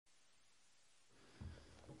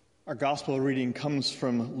Our gospel reading comes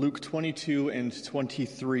from Luke 22 and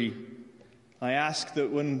 23. I ask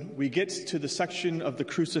that when we get to the section of the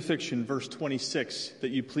crucifixion, verse 26,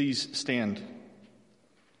 that you please stand.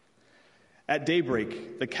 At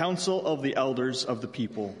daybreak, the council of the elders of the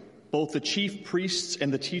people, both the chief priests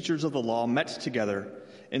and the teachers of the law, met together,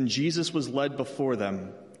 and Jesus was led before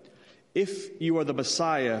them. "If you are the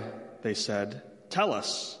Messiah," they said, "tell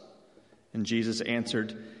us." And Jesus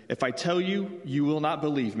answered, "If I tell you, you will not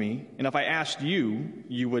believe me, and if I asked you,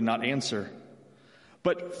 you would not answer.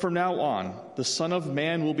 But from now on, the Son of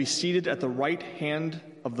Man will be seated at the right hand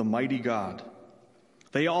of the mighty God."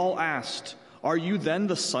 They all asked, "Are you then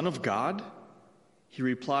the Son of God?" He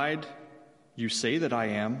replied, "You say that I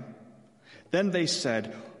am." Then they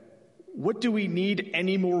said, "What do we need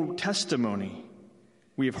any more testimony?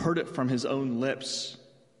 We have heard it from his own lips."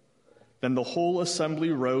 Then the whole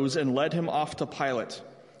assembly rose and led him off to Pilate.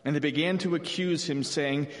 And they began to accuse him,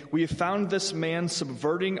 saying, "We have found this man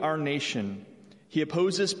subverting our nation. He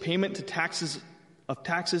opposes payment of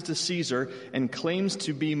taxes to Caesar and claims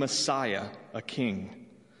to be Messiah, a king."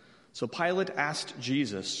 So Pilate asked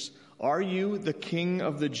Jesus, "Are you the king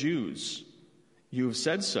of the Jews?" "You have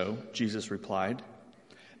said so," Jesus replied.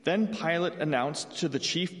 Then Pilate announced to the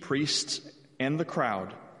chief priests and the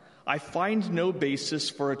crowd, "I find no basis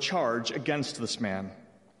for a charge against this man."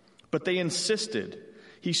 But they insisted,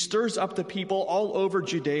 "He stirs up the people all over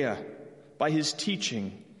Judea by his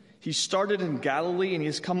teaching. He started in Galilee and he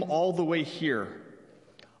has come all the way here."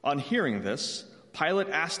 On hearing this, Pilate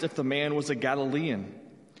asked if the man was a Galilean.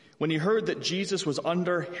 When he heard that Jesus was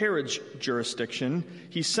under Herod's jurisdiction,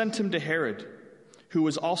 he sent him to Herod, who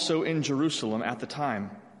was also in Jerusalem at the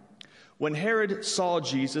time. When Herod saw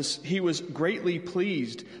Jesus, he was greatly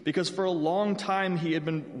pleased, because for a long time he had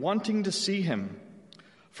been wanting to see him.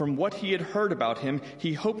 From what he had heard about him,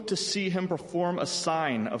 he hoped to see him perform a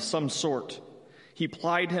sign of some sort. He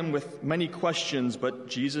plied him with many questions, but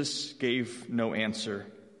Jesus gave no answer.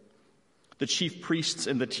 The chief priests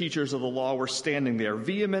and the teachers of the law were standing there,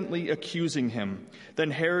 vehemently accusing him.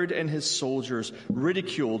 Then Herod and his soldiers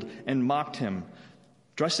ridiculed and mocked him.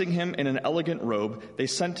 Dressing him in an elegant robe, they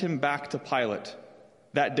sent him back to Pilate.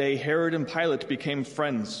 That day, Herod and Pilate became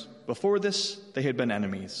friends. Before this, they had been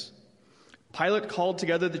enemies. Pilate called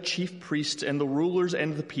together the chief priests and the rulers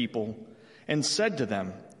and the people and said to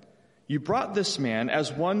them, "You brought this man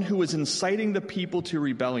as one who was inciting the people to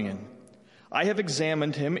rebellion. I have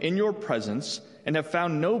examined him in your presence and have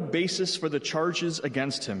found no basis for the charges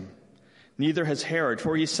against him. Neither has Herod,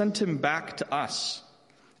 for he sent him back to us.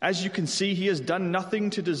 As you can see, he has done nothing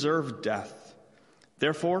to deserve death.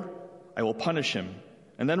 Therefore, I will punish him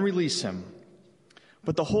and then release him."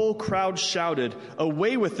 But the whole crowd shouted,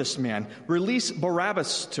 "Away with this man! Release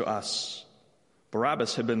Barabbas to us!"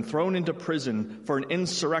 Barabbas had been thrown into prison for an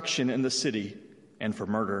insurrection in the city and for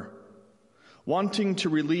murder. Wanting to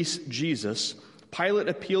release Jesus, Pilate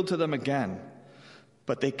appealed to them again,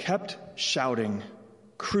 but they kept shouting,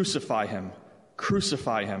 "Crucify him!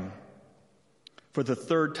 Crucify him!" For the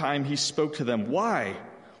third time he spoke to them, "Why?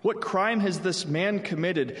 What crime has this man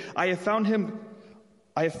committed? I have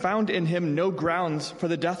found in him no grounds for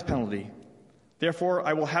the death penalty. Therefore,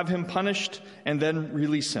 I will have him punished and then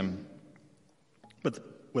release him." But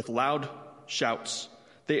with loud shouts,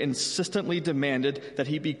 they insistently demanded that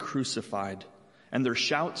he be crucified, and their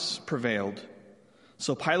shouts prevailed.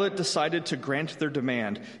 So Pilate decided to grant their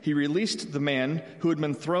demand. He released the man who had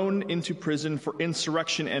been thrown into prison for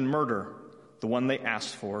insurrection and murder, the one they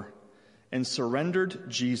asked for, and surrendered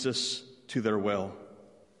Jesus to their will.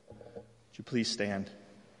 Would you please stand?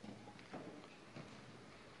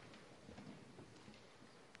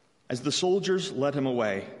 As the soldiers led him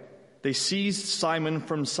away, they seized Simon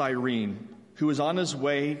from Cyrene, who was on his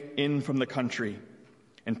way in from the country,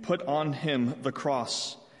 and put on him the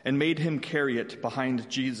cross and made him carry it behind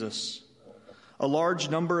Jesus. A large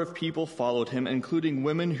number of people followed him, including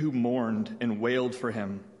women who mourned and wailed for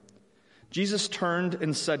him. Jesus turned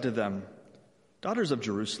and said to them, "Daughters of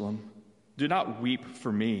Jerusalem, do not weep for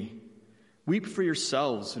me. Weep for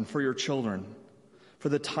yourselves and for your children. For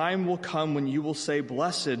the time will come when you will say,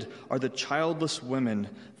 'Blessed are the childless women,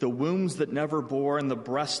 the wombs that never bore, and the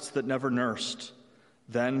breasts that never nursed.'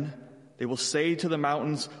 Then they will say to the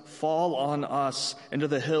mountains, 'Fall on us,' and to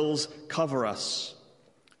the hills, 'Cover us.'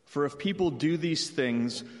 For if people do these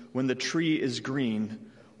things when the tree is green,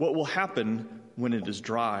 what will happen when it is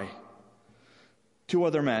dry?" 2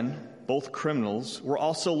 other men, both criminals, were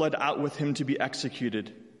also led out with him to be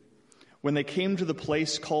executed. When they came to the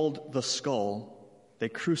place called the Skull, they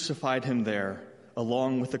crucified him there,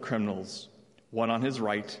 along with the criminals, one on his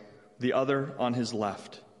right, the other on his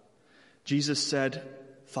left. Jesus said,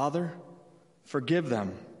 "Father, forgive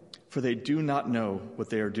them, for they do not know what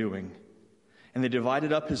they are doing." And they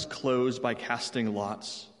divided up his clothes by casting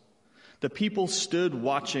lots. The people stood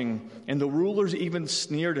watching, and the rulers even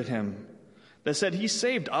sneered at him. They said, "He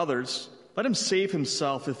saved others. Let him save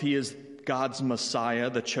himself if he is God's Messiah,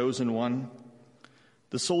 the chosen one."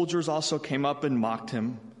 The soldiers also came up and mocked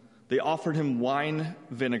him. They offered him wine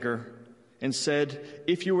vinegar and said,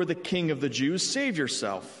 "If you are the king of the Jews, save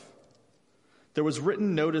yourself." There was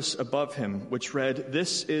written notice above him which read,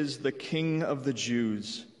 "This is the King of the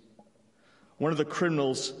Jews." One of the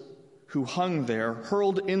criminals who hung there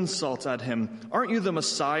hurled insults at him. "Aren't you the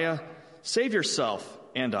Messiah? Save yourself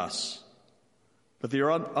and us." But the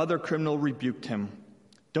other criminal rebuked him.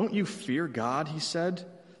 "Don't you fear God," he said,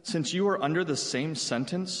 "since you are under the same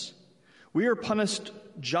sentence? We are punished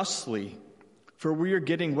justly, for we are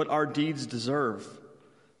getting what our deeds deserve.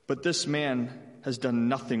 But this man has done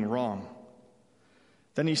nothing wrong."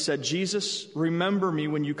 Then he said, "Jesus, remember me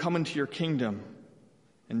when you come into your kingdom."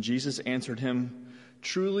 And Jesus answered him,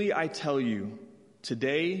 "Truly I tell you,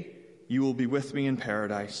 today you will be with me in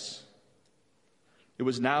paradise." It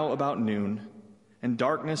was now about noon, and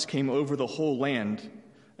darkness came over the whole land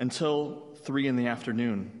until 3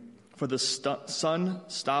 p.m, for the sun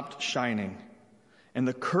stopped shining, and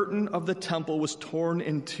the curtain of the temple was torn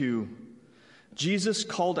in two. Jesus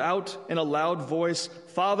called out in a loud voice,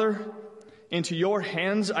 "Father, into your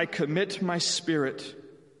hands I commit my spirit."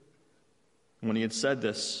 And when he had said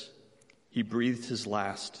this, he breathed his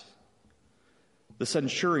last. The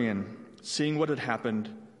centurion, seeing what had happened,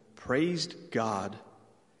 praised God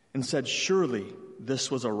and said, "Surely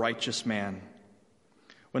this was a righteous man."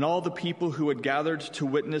 When all the people who had gathered to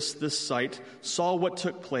witness this sight saw what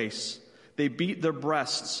took place, they beat their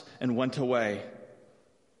breasts and went away.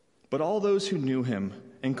 But all those who knew him,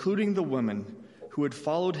 including the women who had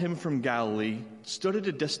followed him from Galilee, stood at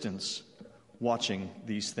a distance watching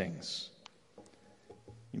these things.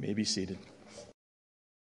 You may be seated.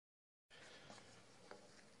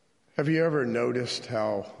 Have you ever noticed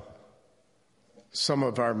how some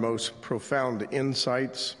of our most profound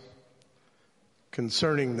insights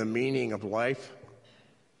concerning the meaning of life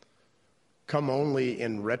come only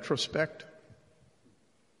in retrospect?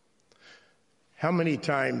 How many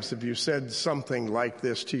times have you said something like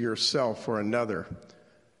this to yourself or another?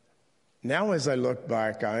 "Now as I look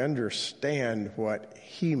back, I understand what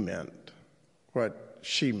he meant, what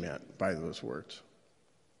she meant by those words."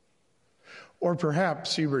 Or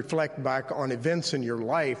perhaps you reflect back on events in your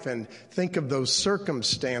life and think of those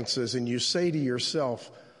circumstances and you say to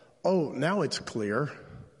yourself, "Oh, now it's clear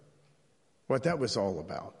what that was all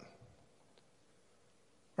about."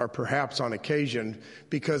 Or perhaps on occasion,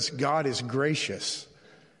 because God is gracious,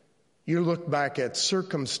 you look back at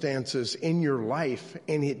circumstances in your life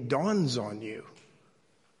and it dawns on you,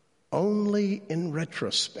 only in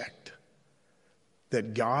retrospect,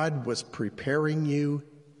 that God was preparing you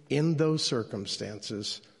in those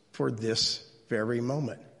circumstances for this very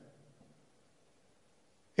moment.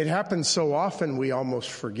 It happens so often we almost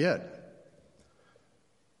forget.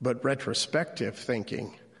 But retrospective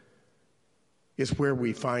thinking is where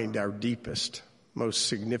we find our deepest, most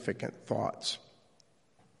significant thoughts.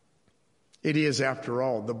 It is, after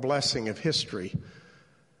all, the blessing of history,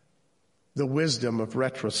 the wisdom of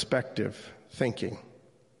retrospective thinking.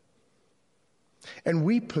 And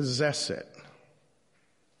we possess it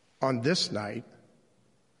on this night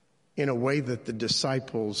in a way that the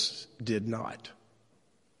disciples did not.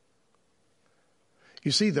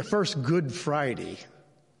 You see, the first Good Friday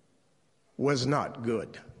was not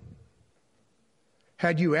good.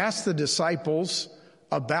 Had you asked the disciples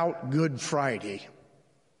about Good Friday,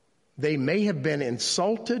 they may have been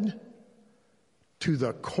insulted to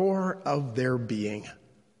the core of their being.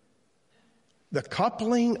 The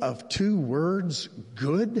coupling of two words,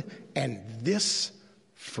 good and this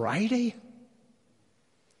Friday?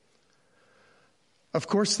 Of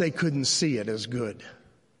course, they couldn't see it as good.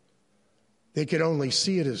 They could only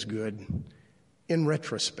see it as good in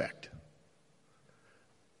retrospect.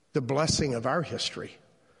 The blessing of our history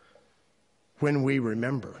when we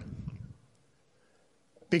remember.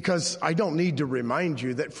 Because I don't need to remind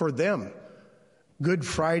you that for them, Good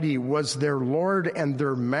Friday was their Lord and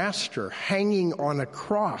their Master hanging on a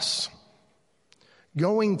cross,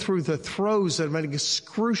 going through the throes of an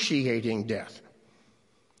excruciating death.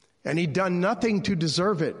 And he'd done nothing to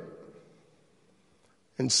deserve it.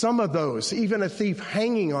 And some of those, even a thief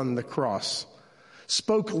hanging on the cross,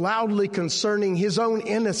 spoke loudly concerning his own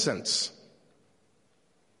innocence.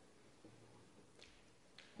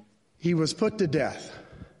 He was put to death,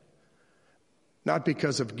 not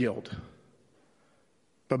because of guilt,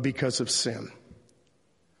 but because of sin.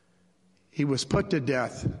 He was put to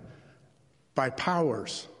death by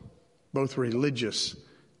powers, both religious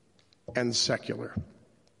and secular.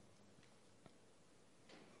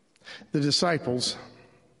 The disciples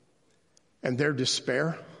and their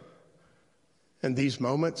despair in these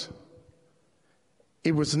moments,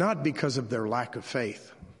 it was not because of their lack of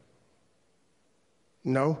faith.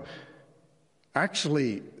 No,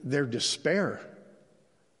 actually, their despair,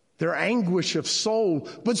 their anguish of soul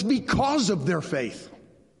was because of their faith.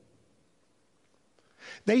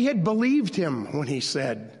 They had believed him when he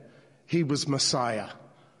said he was Messiah,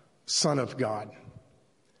 Son of God.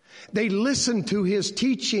 They listened to his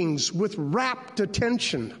teachings with rapt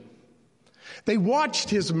attention. They watched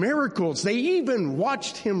his miracles. They even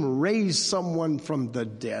watched him raise someone from the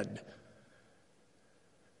dead.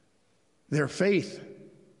 Their faith,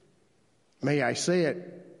 may I say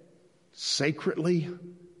it sacredly,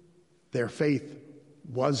 their faith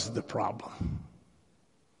was the problem.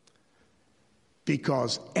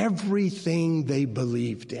 Because everything they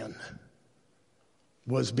believed in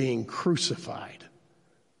was being crucified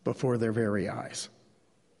before their very eyes.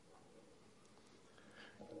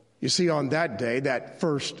 You see, on that day, that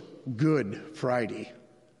first Good Friday,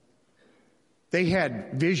 they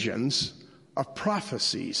had visions of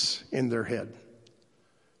prophecies in their head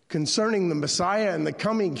concerning the Messiah and the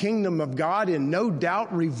coming kingdom of God, and no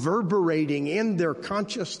doubt reverberating in their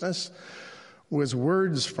consciousness was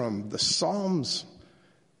words from the Psalms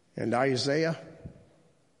and Isaiah.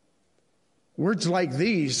 Words like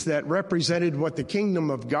these that represented what the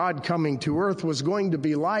kingdom of God coming to earth was going to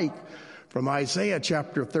be like. From Isaiah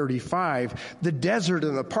chapter 35, the desert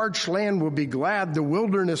and the parched land will be glad. The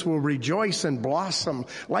wilderness will rejoice and blossom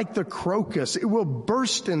like the crocus. It will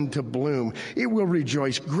burst into bloom. It will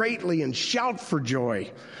rejoice greatly and shout for joy.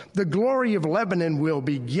 The glory of Lebanon will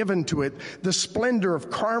be given to it, the splendor of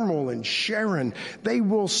Carmel and Sharon. They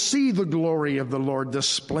will see the glory of the Lord, the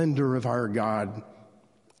splendor of our God.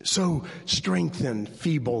 So strengthen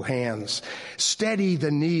feeble hands, steady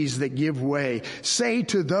the knees that give way. Say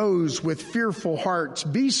to those with fearful hearts,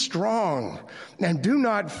 be strong and do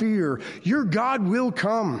not fear. Your God will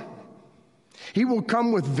come. He will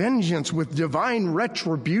come with vengeance, with divine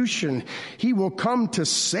retribution. He will come to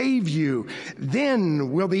save you.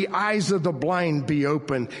 Then will the eyes of the blind be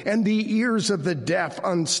open and the ears of the deaf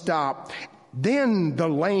unstopped. Then the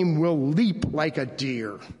lame will leap like a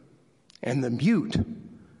deer, and the mute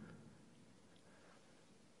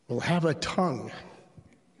will have a tongue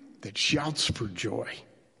that shouts for joy.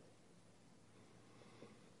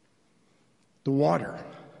 The water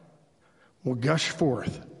will gush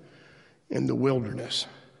forth in the wilderness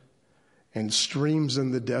and streams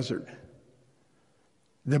in the desert.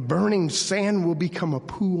 The burning sand will become a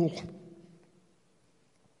pool.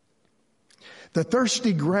 The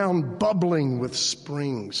thirsty ground bubbling with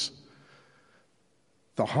springs.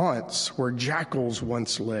 The haunts where jackals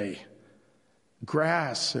once lay.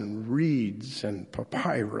 Grass and reeds and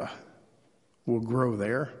papyrus will grow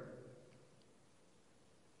there,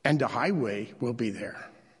 and a highway will be there.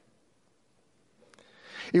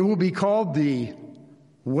 It will be called the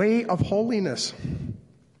way of holiness.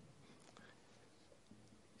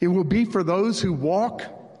 It will be for those who walk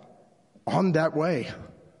on that way.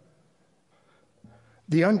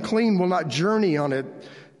 The unclean will not journey on it.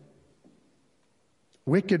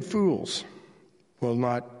 Wicked fools will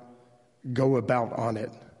not go about on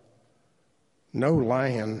it. No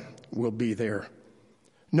lion will be there.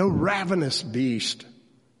 No ravenous beast.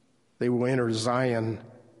 They will enter Zion.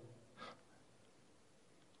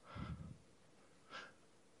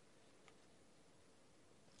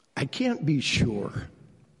 I can't be sure,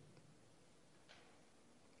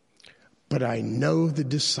 but I know the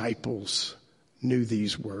disciples knew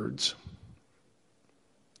these words.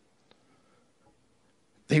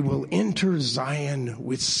 They will enter Zion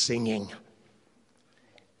with singing.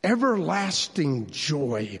 Everlasting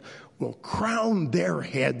joy will crown their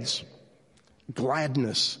heads.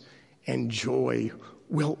 Gladness and joy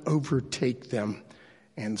will overtake them,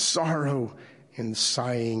 and sorrow and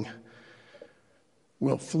sighing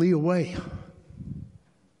will flee away.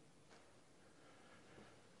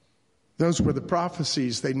 Those were the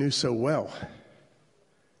prophecies they knew so well.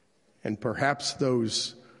 And perhaps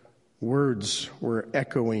those words were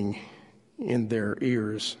echoing in their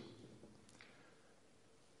ears.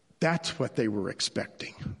 That's what they were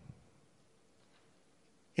expecting.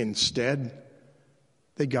 Instead,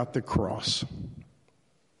 they got the cross.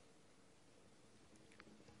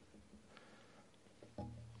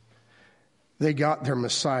 They got their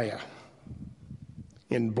Messiah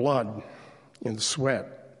in blood, in sweat,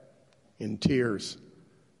 in tears,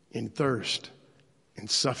 in thirst, in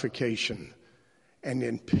suffocation, and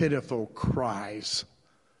in pitiful cries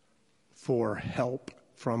for help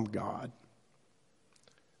from God.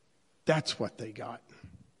 That's what they got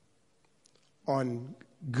on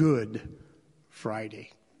Good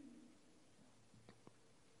Friday.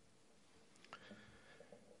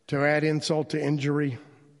 To add insult to injury,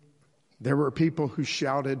 there were people who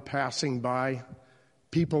shouted passing by,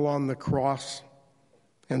 people on the cross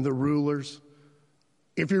and the rulers,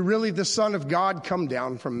 "If you're really the Son of God, come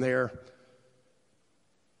down from there.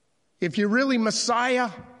 If you're really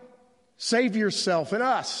Messiah, save yourself and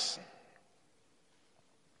us."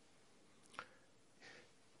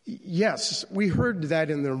 Yes, we heard that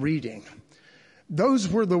in the reading. Those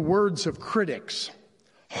were the words of critics,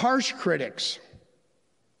 harsh critics.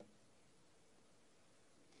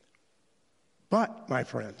 But, my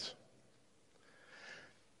friends,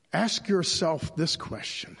 ask yourself this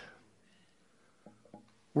question.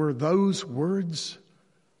 Were those words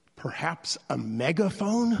perhaps a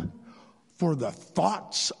megaphone for the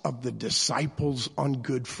thoughts of the disciples on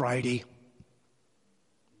Good Friday?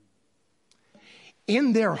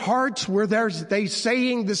 In their hearts, were they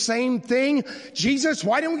saying the same thing? "Jesus,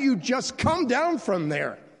 why don't you just come down from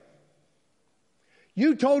there?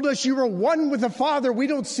 You told us you were one with the Father. We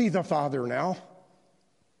don't see the Father now.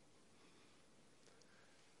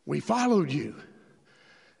 We followed you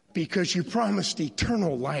because you promised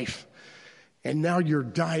eternal life, and now you're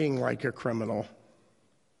dying like a criminal."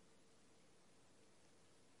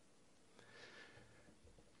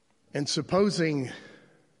 And supposing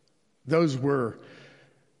those were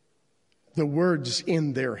the words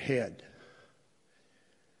in their head,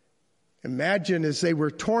 imagine as they were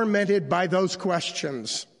tormented by those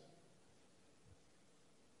questions,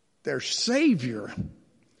 their Savior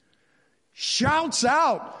shouts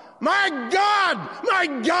out, my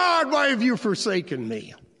God, why have you forsaken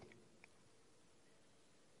me?"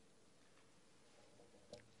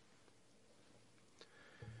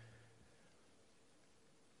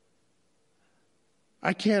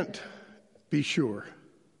 I can't be sure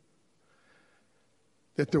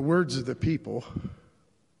that the words of the people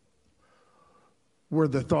were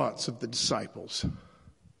the thoughts of the disciples.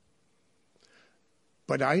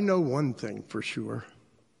 But I know one thing for sure.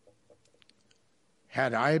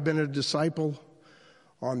 Had I been a disciple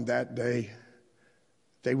on that day,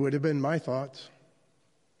 they would have been my thoughts.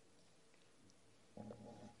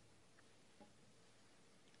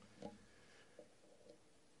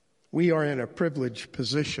 We are in a privileged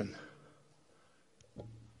position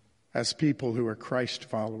as people who are Christ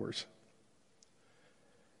followers.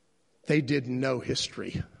 They didn't know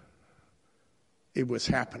history. It was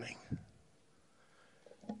happening.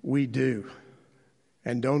 We do,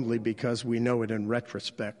 and only because we know it in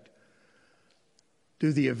retrospect.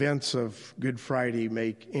 Do the events of Good Friday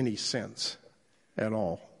make any sense at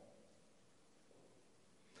all?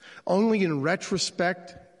 Only in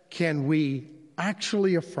retrospect can we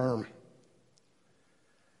actually affirm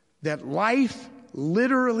that life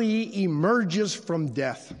literally emerges from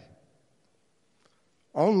death.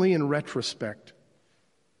 Only in retrospect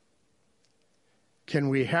can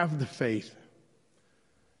we have the faith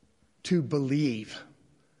to believe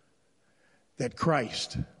that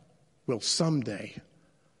Christ will someday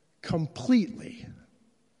completely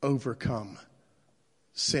overcome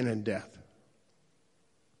sin and death.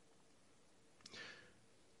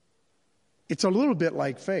 It's a little bit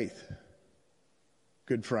like faith,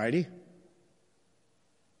 Good Friday.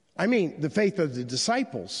 I mean, the faith of the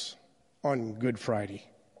disciples on Good Friday.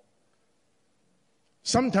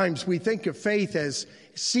 Sometimes we think of faith as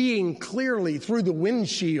seeing clearly through the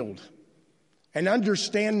windshield and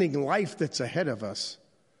understanding life that's ahead of us.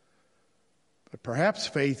 But perhaps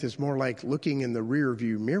faith is more like looking in the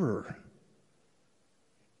rearview mirror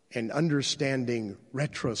and understanding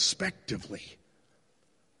retrospectively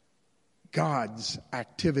God's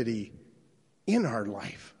activity in our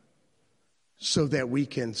life so that we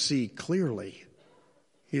can see clearly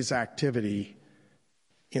His activity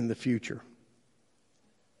in the future.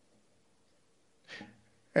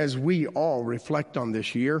 As we all reflect on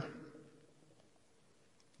this year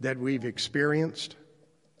that we've experienced,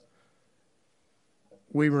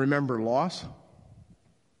 we remember loss.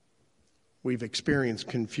 We've experienced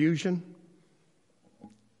confusion,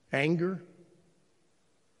 anger,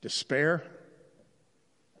 despair,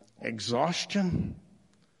 exhaustion,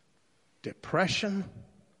 depression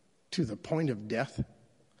to the point of death.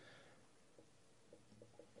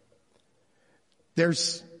 There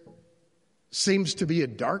seems to be a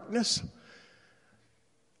darkness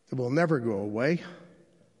that will never go away.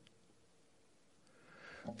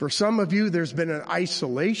 For some of you, there's been an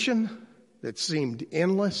isolation that seemed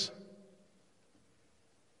endless.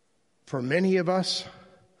 for many of us,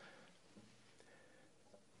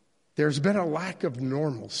 there's been a lack of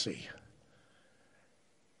normalcy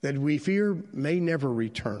that we fear may never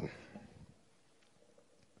return.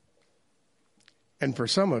 And for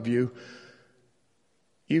some of you,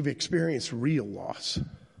 you've experienced real loss.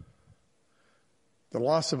 The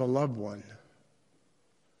loss of a loved one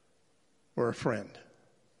or a friend.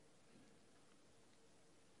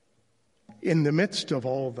 In the midst of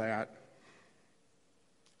all that,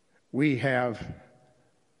 we have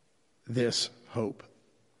this hope.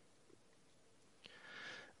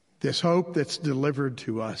 This hope that's delivered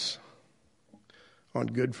to us on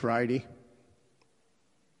Good Friday.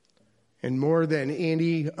 And more than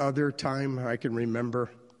any other time I can remember,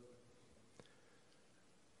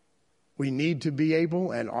 we need to be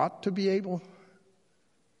able and ought to be able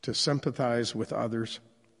to sympathize with others.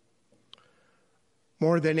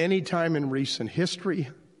 More than any time in recent history,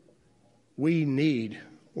 we need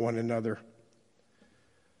one another.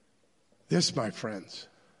 This, my friends,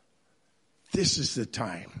 this is the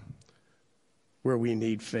time where we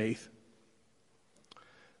need faith.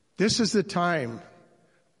 This is the time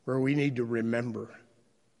where we need to remember.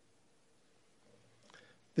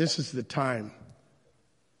 This is the time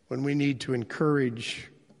when we need to encourage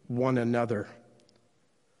one another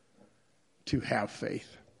to have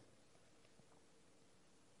faith.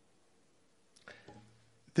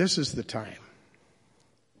 This is the time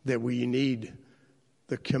that we need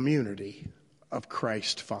the community of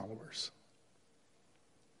Christ followers.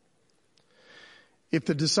 If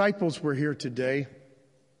the disciples were here today,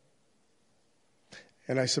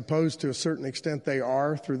 and I suppose to a certain extent they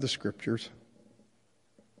are through the scriptures,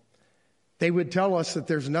 they would tell us that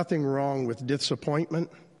there's nothing wrong with disappointment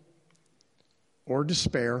or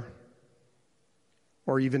despair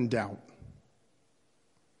or even doubt.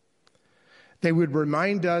 They would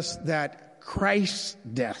remind us that Christ's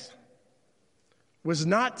death was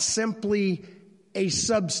not simply a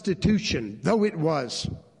substitution, though it was.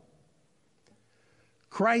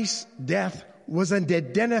 Christ's death was an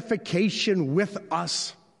identification with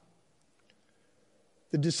us.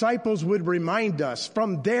 The disciples would remind us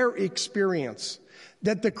from their experience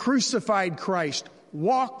that the crucified Christ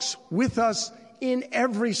walks with us in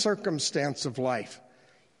every circumstance of life,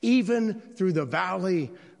 even through the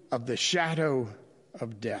valley of the shadow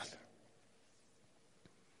of death.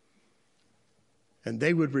 And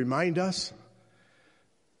they would remind us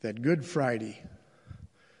that Good Friday,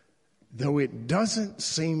 though it doesn't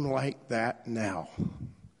seem like that now,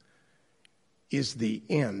 is the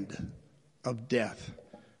end of death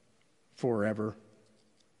forever.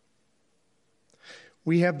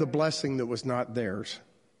 We have the blessing that was not theirs,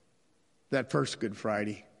 that first Good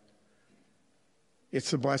Friday.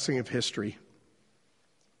 It's the blessing of history.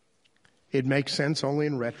 It makes sense only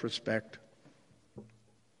in retrospect.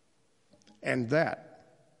 And that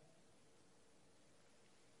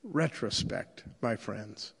retrospect, my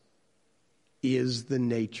friends, is the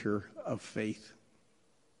nature of faith.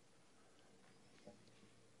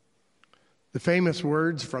 The famous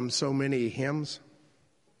words from so many hymns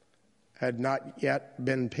had not yet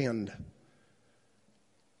been penned.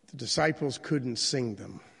 The disciples couldn't sing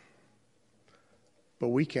them, but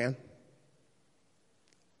we can.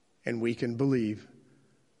 And we can believe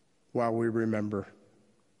while we remember.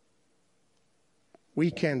 We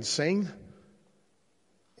can sing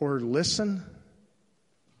or listen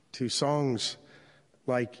to songs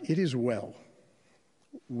like "It Is Well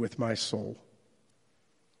with My Soul."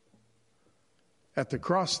 At the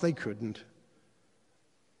cross they couldn't,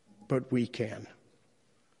 but we can.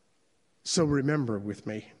 So remember with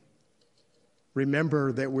me.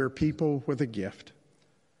 Remember that we're people with a gift.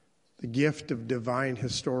 The gift of divine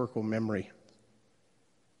historical memory.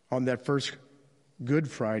 On that first Good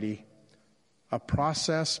Friday, a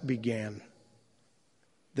process began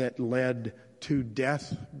that led to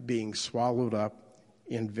death being swallowed up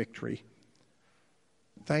in victory.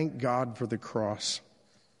 Thank God for the cross.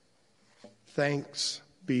 Thanks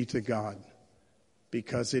be to God,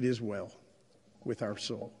 because it is well with our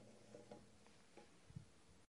soul.